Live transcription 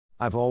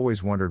I've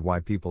always wondered why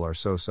people are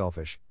so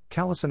selfish,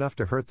 callous enough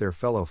to hurt their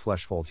fellow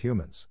fleshfold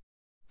humans.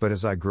 But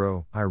as I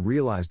grow, I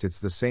realized it's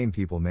the same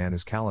people man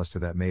is callous to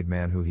that made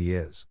man who he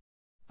is.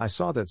 I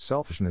saw that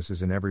selfishness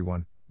is in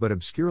everyone, but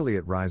obscurely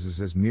it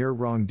rises as mere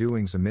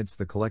wrongdoings amidst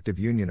the collective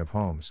union of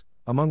homes,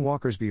 among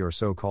Walkersby or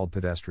so-called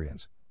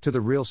pedestrians, to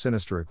the real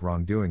sinisteric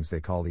wrongdoings they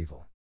call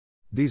evil.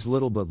 These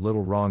little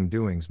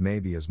wrongdoings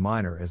may be as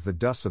minor as the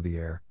dusts of the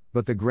air,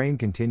 but the grain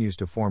continues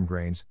to form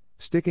grains,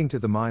 sticking to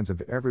the minds of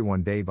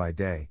everyone day by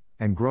day,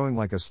 and growing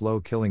like a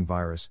slow-killing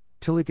virus,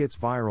 till it gets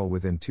viral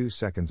within 2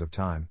 seconds of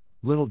time,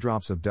 little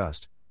drops of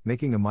dust,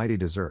 making a mighty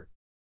desert.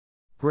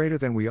 Greater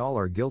than we all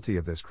are guilty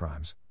of this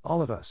crimes,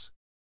 all of us.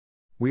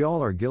 We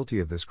all are guilty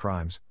of this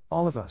crimes,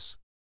 all of us.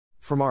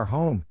 From our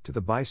home, to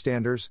the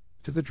bystanders,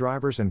 to the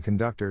drivers and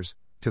conductors,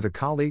 to the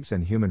colleagues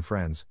and human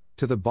friends,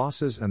 to the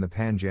bosses and the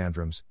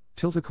panjandrums,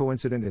 till to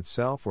coincidence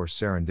itself or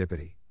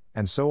serendipity,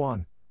 and so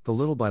on, the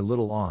little by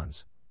little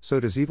ons, so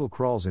does evil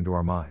crawls into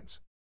our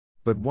minds.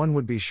 But one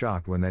would be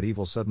shocked when that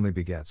evil suddenly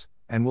begets,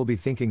 and will be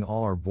thinking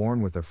all are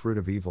born with the fruit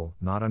of evil,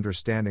 not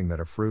understanding that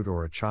a fruit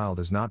or a child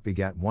is not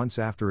begat once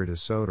after it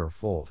is sowed or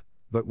foaled,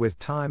 but with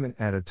time and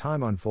at a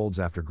time unfolds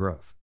after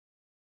growth.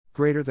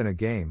 Greater than a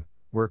game,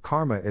 where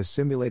karma is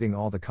simulating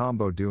all the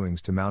combo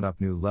doings to mount up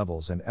new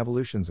levels and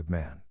evolutions of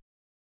man.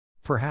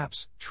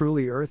 Perhaps,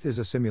 truly Earth is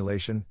a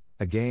simulation,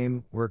 a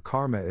game, where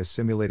karma is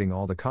simulating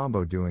all the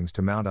combo doings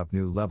to mount up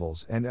new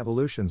levels and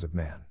evolutions of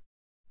man.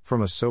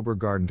 From a sober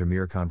garden to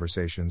mere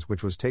conversations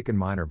which was taken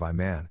minor by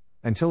man,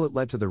 until it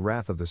led to the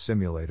wrath of the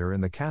simulator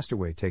and the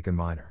castaway taken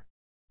minor.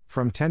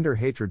 From tender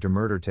hatred to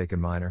murder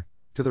taken minor,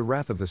 to the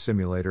wrath of the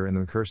simulator and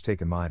the curse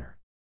taken minor.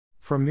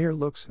 From mere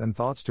looks and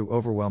thoughts to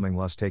overwhelming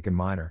lust taken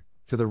minor,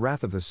 to the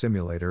wrath of the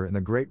simulator and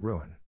the great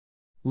ruin.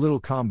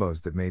 Little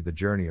combos that made the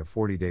journey of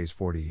 40 days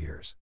 40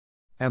 years.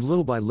 And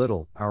little by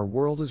little, our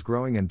world is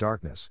growing in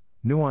darkness,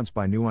 nuance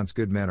by nuance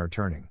good men are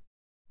turning.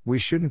 We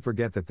shouldn't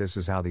forget that this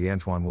is how the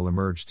Antoine will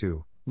emerge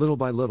too, little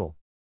by little.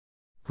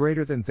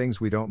 Greater than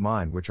things we don't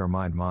mind which our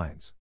mind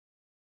minds.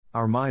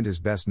 Our mind is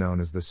best known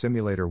as the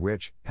simulator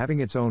which, having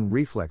its own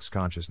reflex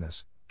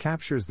consciousness,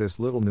 captures this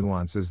little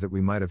nuances that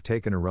we might have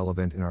taken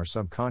irrelevant in our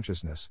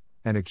subconsciousness,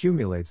 and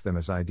accumulates them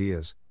as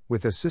ideas,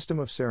 with a system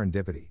of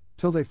serendipity,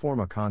 till they form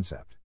a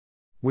concept.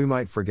 We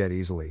might forget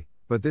easily,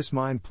 but this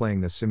mind playing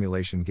this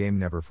simulation game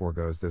never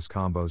forgoes this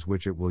combos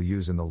which it will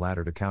use in the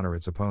latter to counter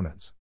its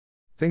opponents.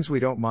 Things we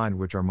don't mind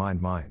which our mind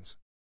minds.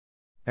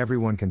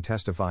 Everyone can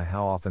testify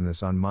how often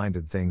this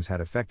unminded things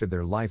had affected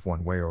their life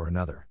one way or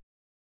another.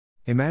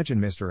 Imagine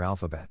Mr.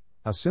 Alphabet,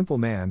 a simple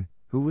man,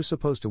 who was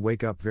supposed to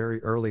wake up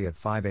very early at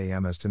 5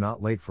 a.m. as to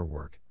not late for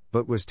work,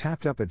 but was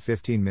tapped up at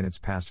 15 minutes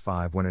past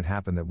 5 when it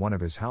happened that one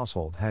of his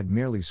household had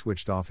merely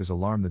switched off his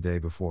alarm the day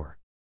before.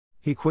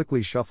 He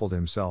quickly shuffled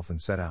himself and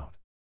set out.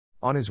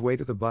 On his way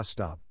to the bus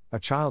stop, a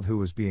child who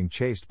was being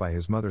chased by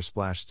his mother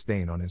splashed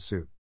stain on his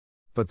suit.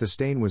 But the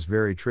stain was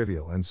very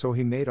trivial and so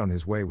he made on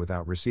his way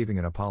without receiving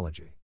an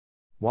apology.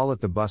 While at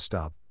the bus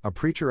stop, a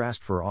preacher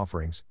asked for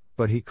offerings,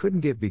 but he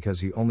couldn't give because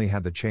he only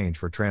had the change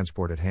for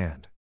transport at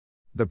hand.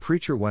 The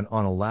preacher went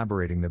on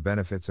elaborating the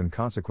benefits and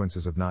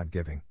consequences of not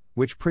giving,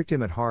 which pricked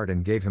him at heart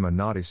and gave him a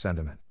naughty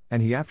sentiment,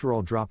 and he after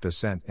all dropped a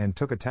cent and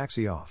took a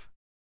taxi off.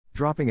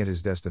 Dropping at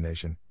his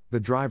destination,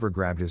 the driver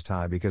grabbed his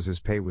tie because his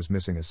pay was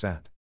missing a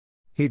cent.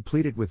 He'd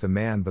pleaded with the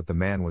man but the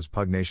man was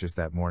pugnacious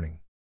that morning.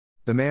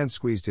 The man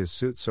squeezed his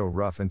suit so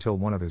rough until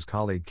one of his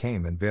colleagues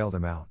came and bailed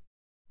him out.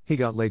 He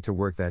got late to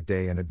work that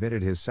day and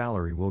admitted his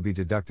salary will be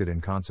deducted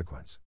in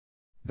consequence.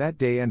 That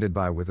day ended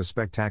with a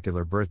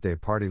spectacular birthday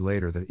party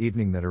later that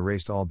evening that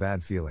erased all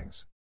bad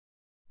feelings.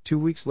 2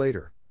 weeks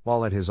later,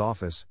 while at his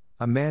office,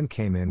 a man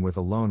came in with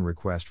a loan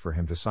request for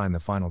him to sign the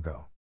final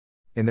go.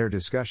 In their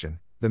discussion,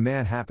 the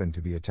man happened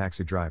to be a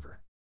taxi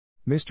driver.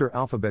 Mr.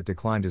 Alphabet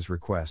declined his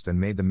request and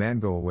made the man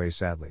go away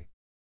sadly.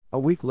 A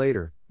week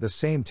later, the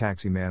same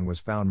taxi man was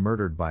found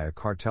murdered by a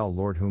cartel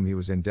lord whom he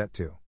was in debt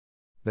to.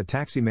 The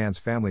taxi man's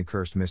family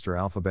cursed Mr.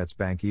 Alphabet's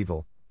bank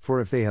evil, for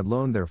if they had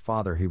loaned their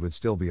father he would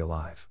still be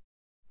alive.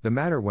 The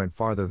matter went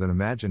farther than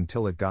imagined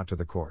till it got to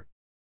the court.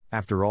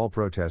 After all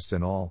protests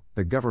and all,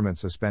 the government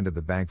suspended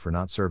the bank for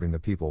not serving the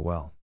people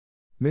well.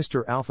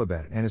 Mr.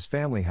 Alphabet and his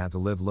family had to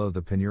live below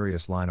the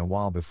penurious line a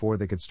while before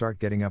they could start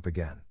getting up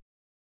again.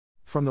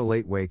 From the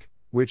late wake,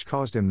 which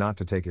caused him not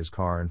to take his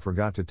car and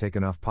forgot to take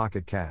enough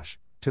pocket cash,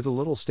 to the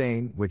little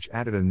stain which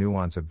added a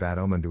nuance of bad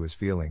omen to his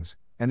feelings,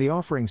 and the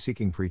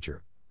offering-seeking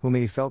preacher, whom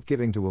he felt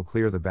giving to will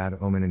clear the bad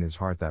omen in his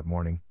heart that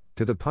morning,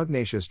 to the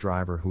pugnacious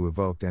driver who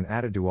evoked and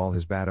added to all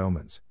his bad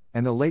omens,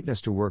 and the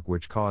lateness to work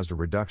which caused a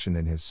reduction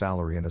in his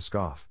salary and a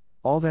scoff,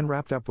 all then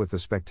wrapped up with the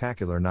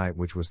spectacular night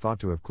which was thought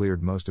to have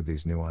cleared most of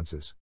these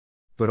nuances.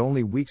 But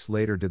only weeks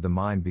later did the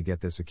mind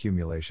beget this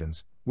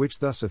accumulations, which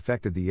thus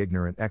affected the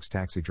ignorant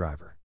ex-taxi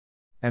driver.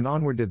 And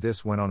onward did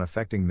this went on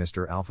affecting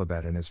Mr.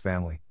 Alphabet and his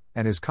family,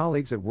 and his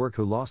colleagues at work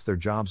who lost their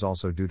jobs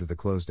also due to the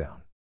close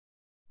down.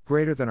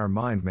 Greater than our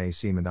mind may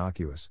seem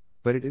innocuous,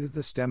 but it is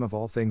the stem of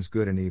all things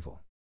good and evil.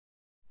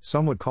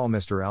 Some would call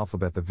Mr.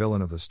 Alphabet the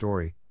villain of the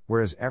story,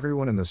 whereas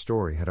everyone in the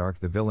story had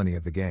arced the villainy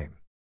of the game.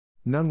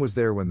 None was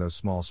there when those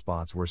small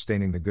spots were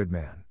staining the good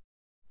man.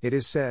 It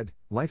is said,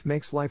 life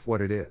makes life what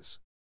it is.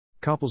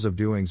 Couples of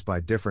doings by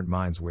different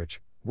minds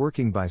which,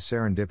 working by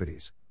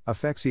serendipities,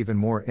 affects even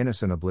more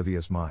innocent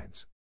oblivious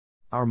minds.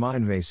 Our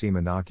mind may seem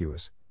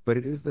innocuous, but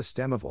it is the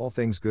stem of all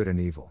things good and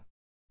evil.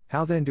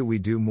 How then do we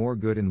do more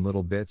good in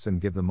little bits and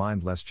give the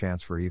mind less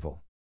chance for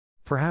evil?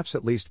 Perhaps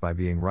at least by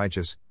being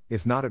righteous,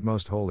 if not at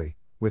most holy,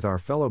 with our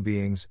fellow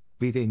beings,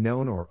 be they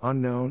known or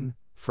unknown,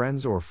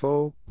 friends or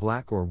foe,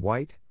 black or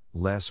white,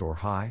 less or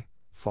high,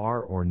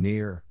 far or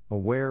near,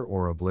 aware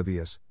or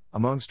oblivious,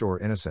 amongst or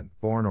innocent,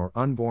 born or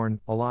unborn,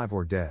 alive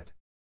or dead.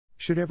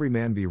 Should every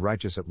man be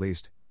righteous at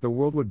least, the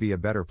world would be a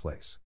better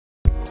place.